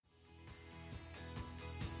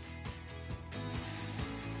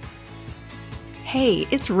Hey,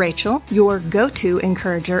 it's Rachel, your go-to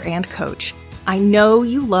encourager and coach. I know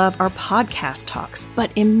you love our podcast talks,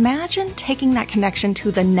 but imagine taking that connection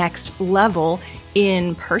to the next level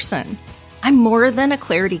in person. I'm more than a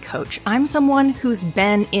clarity coach. I'm someone who's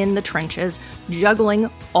been in the trenches, juggling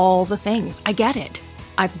all the things. I get it.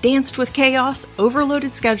 I've danced with chaos,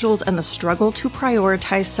 overloaded schedules, and the struggle to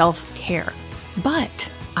prioritize self-care.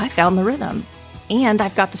 But I found the rhythm. And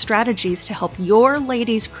I've got the strategies to help your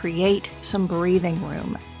ladies create some breathing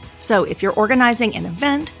room. So if you're organizing an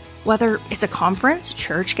event, whether it's a conference,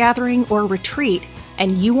 church gathering, or retreat,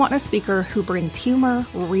 and you want a speaker who brings humor,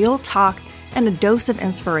 real talk, and a dose of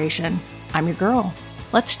inspiration, I'm your girl.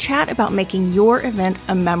 Let's chat about making your event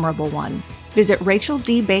a memorable one. Visit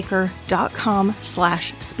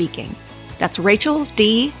racheldbaker.com/speaking. That's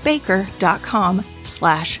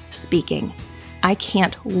racheldbaker.com/speaking. I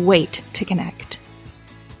can't wait to connect.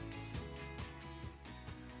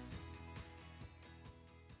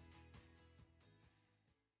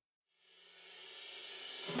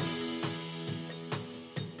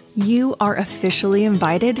 You are officially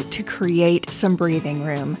invited to create some breathing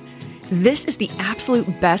room. This is the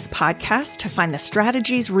absolute best podcast to find the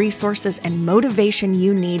strategies, resources, and motivation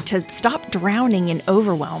you need to stop drowning in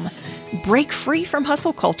overwhelm, break free from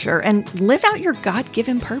hustle culture, and live out your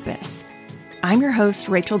God-given purpose. I'm your host,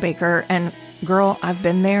 Rachel Baker, and girl, I've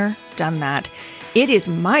been there, done that. It is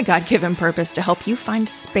my God-given purpose to help you find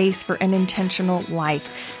space for an intentional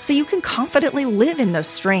life so you can confidently live in those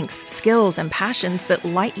strengths, skills, and passions that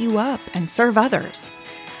light you up and serve others.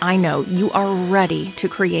 I know you are ready to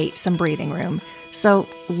create some breathing room, so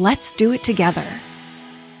let's do it together.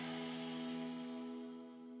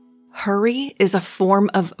 Hurry is a form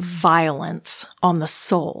of violence on the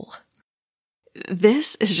soul.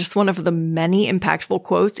 This is just one of the many impactful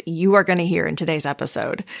quotes you are going to hear in today's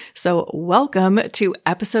episode. So welcome to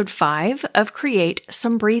episode 5 of Create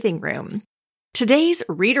Some Breathing Room. Today's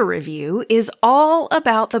reader review is all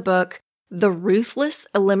about the book, The Ruthless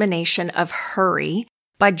Elimination of Hurry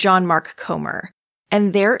by John Mark Comer.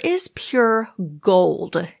 And there is pure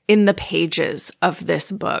gold in the pages of this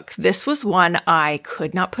book. This was one I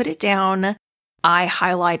could not put it down. I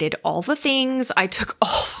highlighted all the things. I took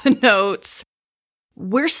all the notes.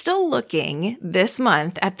 We're still looking this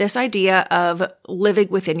month at this idea of living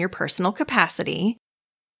within your personal capacity.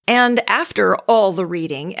 And after all the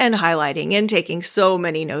reading and highlighting and taking so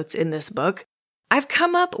many notes in this book, I've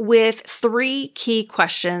come up with 3 key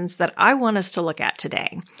questions that I want us to look at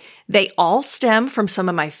today. They all stem from some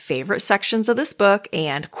of my favorite sections of this book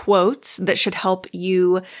and quotes that should help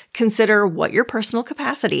you consider what your personal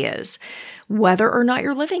capacity is, whether or not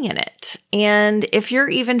you're living in it, and if you're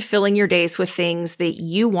even filling your days with things that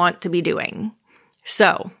you want to be doing.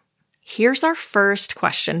 So, here's our first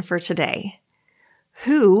question for today.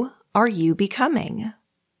 Who are you becoming?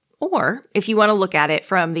 Or, if you want to look at it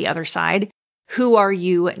from the other side, who are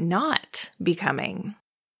you not becoming?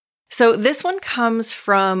 So this one comes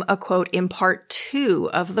from a quote in part 2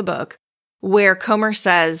 of the book, where Comer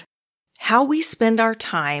says, "How we spend our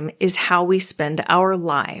time is how we spend our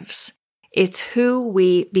lives. It's who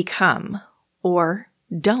we become or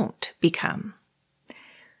don't become."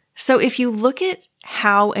 So if you look at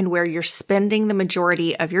how and where you're spending the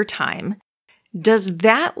majority of your time, does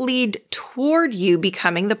that lead toward you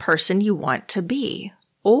becoming the person you want to be?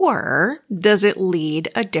 Or does it lead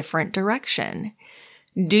a different direction?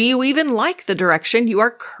 Do you even like the direction you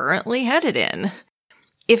are currently headed in?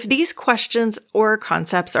 If these questions or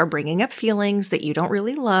concepts are bringing up feelings that you don't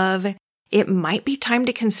really love, it might be time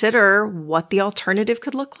to consider what the alternative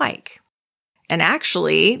could look like. And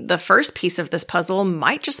actually, the first piece of this puzzle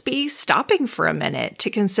might just be stopping for a minute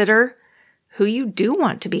to consider who you do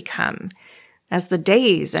want to become as the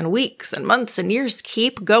days and weeks and months and years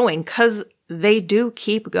keep going, because they do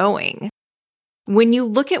keep going. When you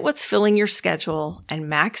look at what's filling your schedule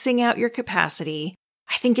and maxing out your capacity,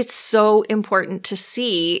 I think it's so important to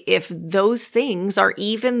see if those things are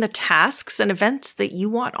even the tasks and events that you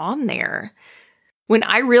want on there. When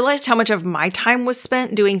I realized how much of my time was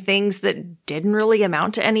spent doing things that didn't really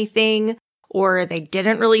amount to anything, or they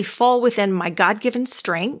didn't really fall within my God-given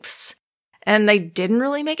strengths, and they didn't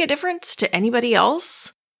really make a difference to anybody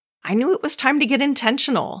else, I knew it was time to get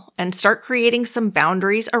intentional and start creating some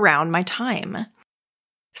boundaries around my time.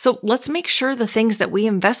 So let's make sure the things that we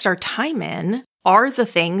invest our time in are the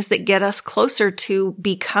things that get us closer to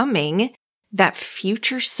becoming that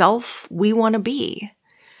future self we want to be.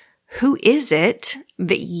 Who is it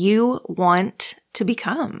that you want to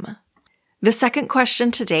become? The second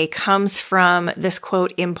question today comes from this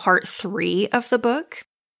quote in part 3 of the book.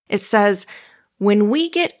 It says, When we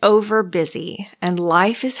get over busy and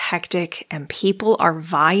life is hectic and people are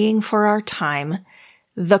vying for our time,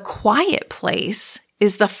 the quiet place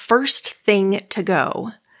is the first thing to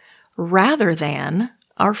go rather than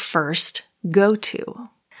our first go-to.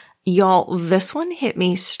 Y'all, this one hit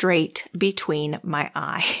me straight between my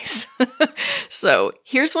eyes. So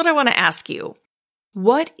here's what I want to ask you.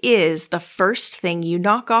 What is the first thing you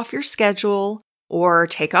knock off your schedule or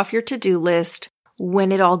take off your to-do list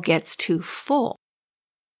when it all gets too full?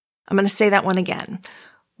 I'm going to say that one again.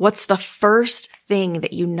 What's the first thing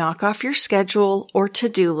that you knock off your schedule or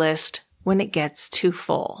to-do list when it gets too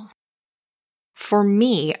full? For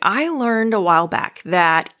me, I learned a while back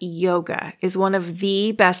that yoga is one of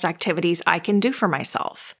the best activities I can do for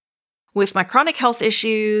myself. With my chronic health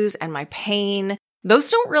issues and my pain,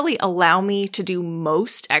 those don't really allow me to do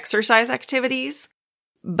most exercise activities,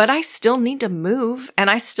 but I still need to move and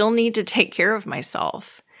I still need to take care of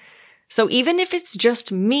myself. So even if it's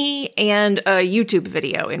just me and a YouTube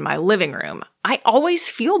video in my living room, I always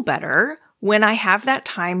feel better when I have that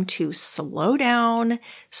time to slow down,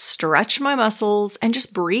 stretch my muscles, and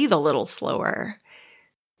just breathe a little slower.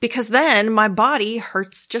 Because then my body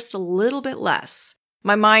hurts just a little bit less.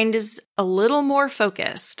 My mind is a little more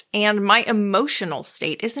focused, and my emotional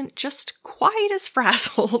state isn't just quite as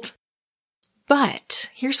frazzled. But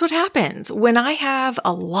here's what happens when I have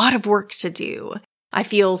a lot of work to do. I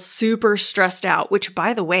feel super stressed out, which,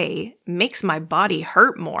 by the way, makes my body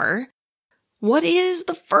hurt more. What is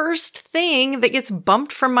the first thing that gets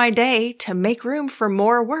bumped from my day to make room for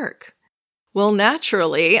more work? Well,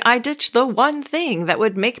 naturally, I ditch the one thing that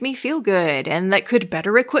would make me feel good and that could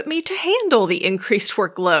better equip me to handle the increased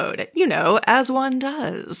workload, as one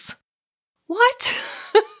does. What?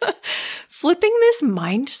 Flipping this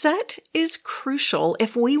mindset is crucial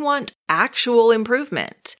if we want actual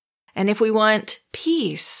improvement and if we want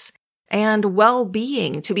peace and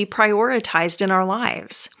well-being to be prioritized in our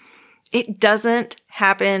lives. It doesn't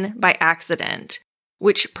happen by accident,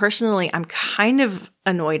 which personally I'm kind of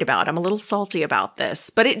annoyed about. I'm a little salty about this,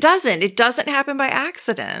 but it doesn't. It doesn't happen by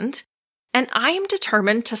accident. And I am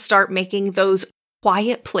determined to start making those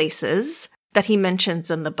quiet places that he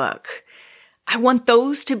mentions in the book. I want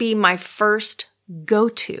those to be my first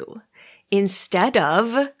go-to instead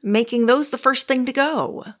of making those the first thing to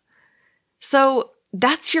go. So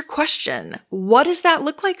that's your question. What does that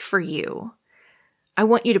look like for you? I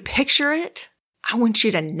want you to picture it, I want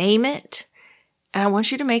you to name it, and I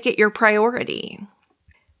want you to make it your priority.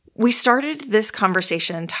 We started this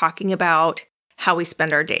conversation talking about how we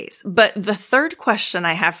spend our days, but the third question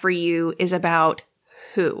I have for you is about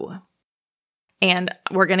who. And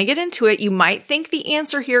we're going to get into it. You might think the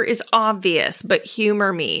answer here is obvious, but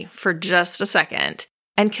humor me for just a second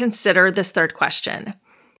and consider this third question.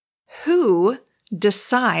 Who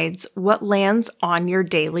decides what lands on your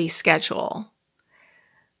daily schedule?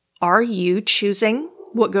 Are you choosing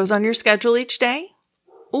what goes on your schedule each day?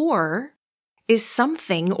 Or is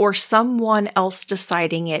something or someone else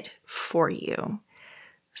deciding it for you?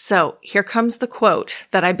 So here comes the quote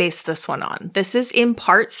that I based this one on. This is in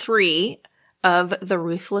part 3 of the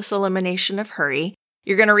Ruthless Elimination of Hurry.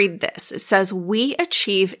 You're going to read this. It says, "We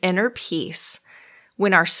achieve inner peace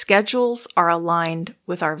when our schedules are aligned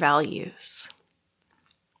with our values."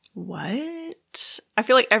 What? I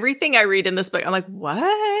feel like everything I read in this book, I'm like,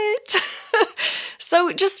 what?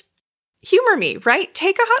 So just humor me, right?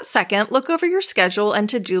 Take a hot second, look over your schedule and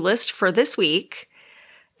to-do list for this week.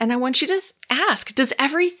 And I want you to ask, does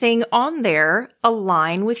everything on there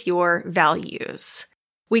align with your values?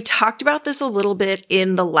 We talked about this a little bit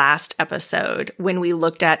in the last episode when we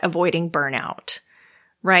looked at avoiding burnout,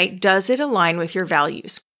 right? Does it align with your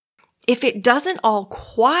values? If it doesn't all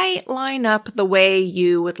quite line up the way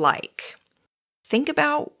you would like, think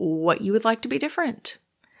about what you would like to be different.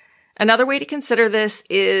 Another way to consider this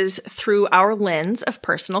is through our lens of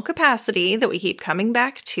personal capacity that we keep coming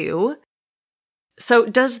back to. So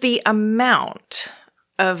does the amount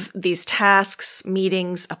of these tasks,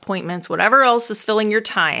 meetings, appointments, whatever else is filling your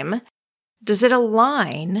time, does it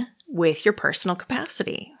align with your personal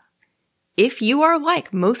capacity? If you are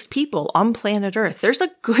like most people on planet Earth, there's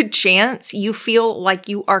a good chance you feel like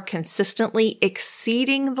you are consistently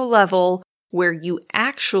exceeding the level where you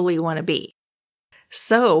actually want to be.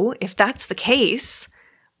 So if that's the case,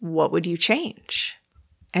 what would you change?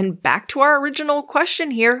 And back to our original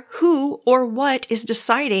question here, who or what is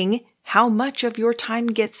deciding how much of your time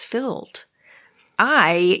gets filled?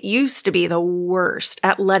 I used to be the worst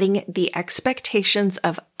at letting the expectations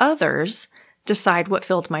of others decide what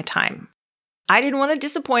filled my time. I didn't want to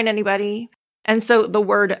disappoint anybody. And so the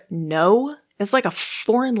word no is like a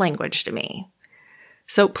foreign language to me.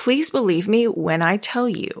 So please believe me when I tell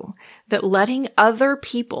you that letting other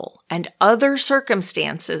people and other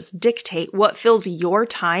circumstances dictate what fills your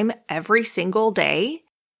time every single day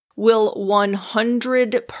will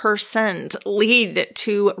 100% lead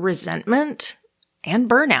to resentment and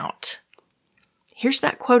burnout. Here's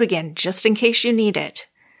that quote again, just in case you need it.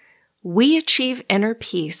 We achieve inner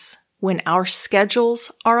peace when our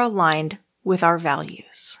schedules are aligned with our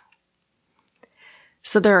values.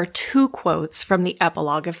 So there are 2 quotes from the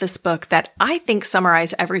epilogue of this book that I think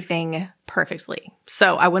summarize everything perfectly.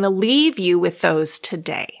 So I want to leave you with those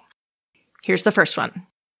today. Here's the first one.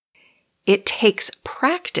 It takes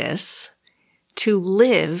practice to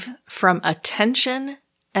live from attention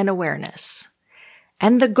and awareness.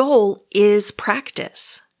 And the goal is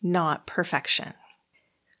practice, not perfection.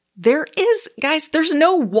 There's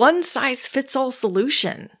no one-size-fits-all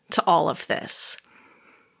solution to all of this.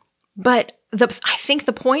 But I think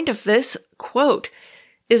the point of this quote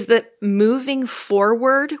is that moving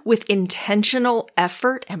forward with intentional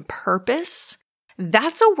effort and purpose,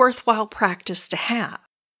 that's a worthwhile practice to have.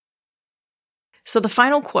 So the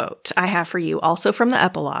final quote I have for you, also from the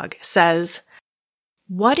epilogue, says,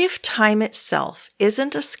 "What if time itself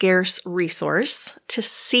isn't a scarce resource to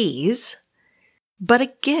seize, but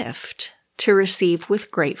a gift to receive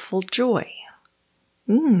with grateful joy?"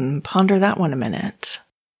 Ponder that one a minute.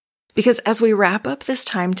 Because as we wrap up this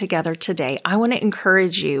time together today, I want to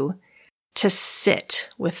encourage you to sit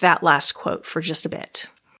with that last quote for just a bit.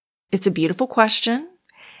 It's a beautiful question,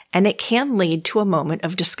 and it can lead to a moment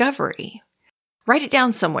of discovery. Write it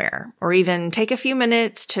down somewhere, or even take a few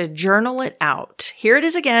minutes to journal it out. Here it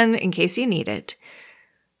is again, in case you need it.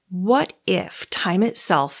 What if time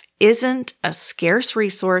itself isn't a scarce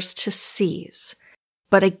resource to seize,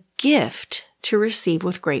 but a gift to receive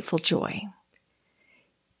with grateful joy?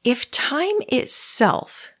 If time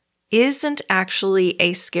itself isn't actually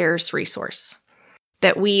a scarce resource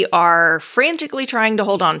that we are frantically trying to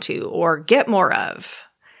hold on to or get more of,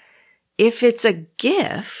 if it's a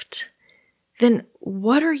gift, then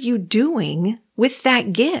what are you doing with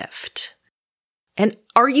that gift? And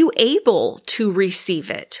are you able to receive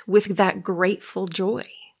it with that grateful joy?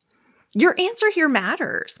 Your answer here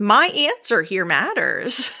matters. My answer here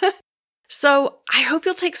matters. So I hope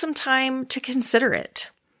you'll take some time to consider it.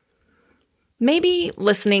 Maybe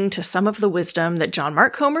listening to some of the wisdom that John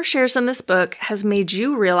Mark Comer shares in this book has made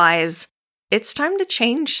you realize it's time to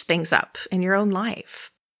change things up in your own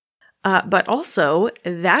life. But also,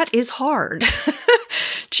 that is hard.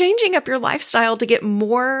 Changing up your lifestyle to get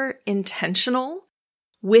more intentional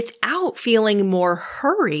without feeling more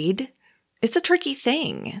hurried, it's a tricky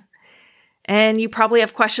thing. And you probably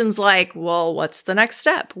have questions like, well, what's the next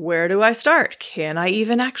step? Where do I start? Can I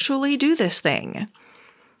even actually do this thing?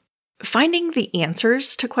 Finding the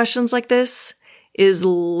answers to questions like this is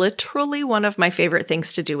literally one of my favorite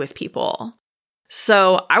things to do with people.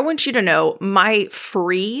 So I want you to know my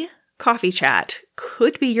free coffee chat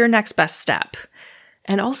could be your next best step.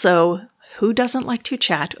 And also, who doesn't like to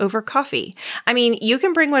chat over coffee? I mean, you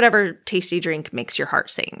can bring whatever tasty drink makes your heart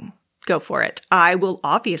sing. Go for it. I will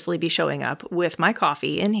obviously be showing up with my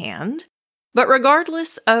coffee in hand. But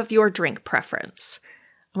regardless of your drink preference,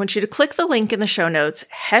 I want you to click the link in the show notes,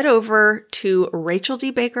 head over to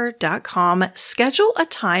racheldbaker.com, schedule a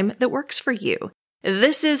time that works for you.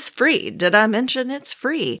 This is free. Did I mention it's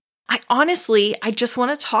free? I just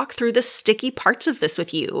want to talk through the sticky parts of this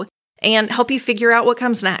with you and help you figure out what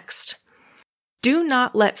comes next. Do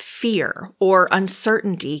not let fear or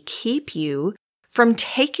uncertainty keep you from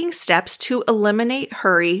taking steps to eliminate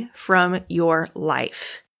hurry from your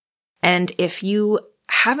life. And if you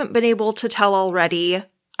haven't been able to tell already,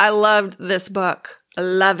 I loved this book. I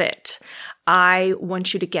love it. I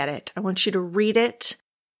want you to get it. I want you to read it,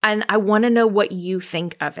 and I want to know what you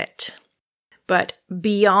think of it. But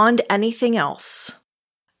beyond anything else,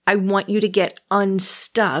 I want you to get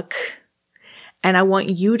unstuck, and I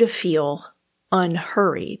want you to feel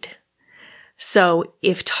unhurried. So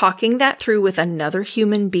if talking that through with another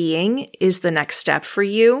human being is the next step for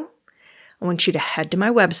you, I want you to head to my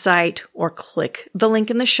website or click the link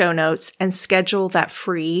in the show notes and schedule that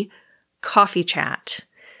free coffee chat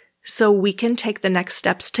so we can take the next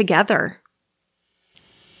steps together.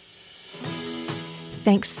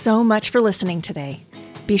 Thanks so much for listening today.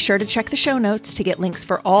 Be sure to check the show notes to get links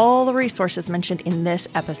for all the resources mentioned in this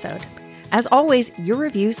episode. As always, your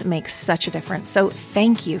reviews make such a difference, so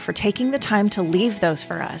thank you for taking the time to leave those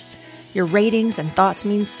for us. Your ratings and thoughts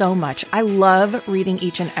mean so much. I love reading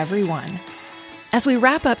each and every one. As we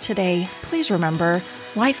wrap up today, please remember,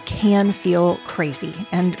 life can feel crazy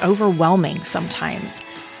and overwhelming sometimes.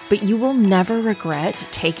 but you will never regret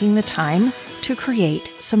taking the time to create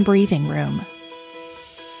some breathing room.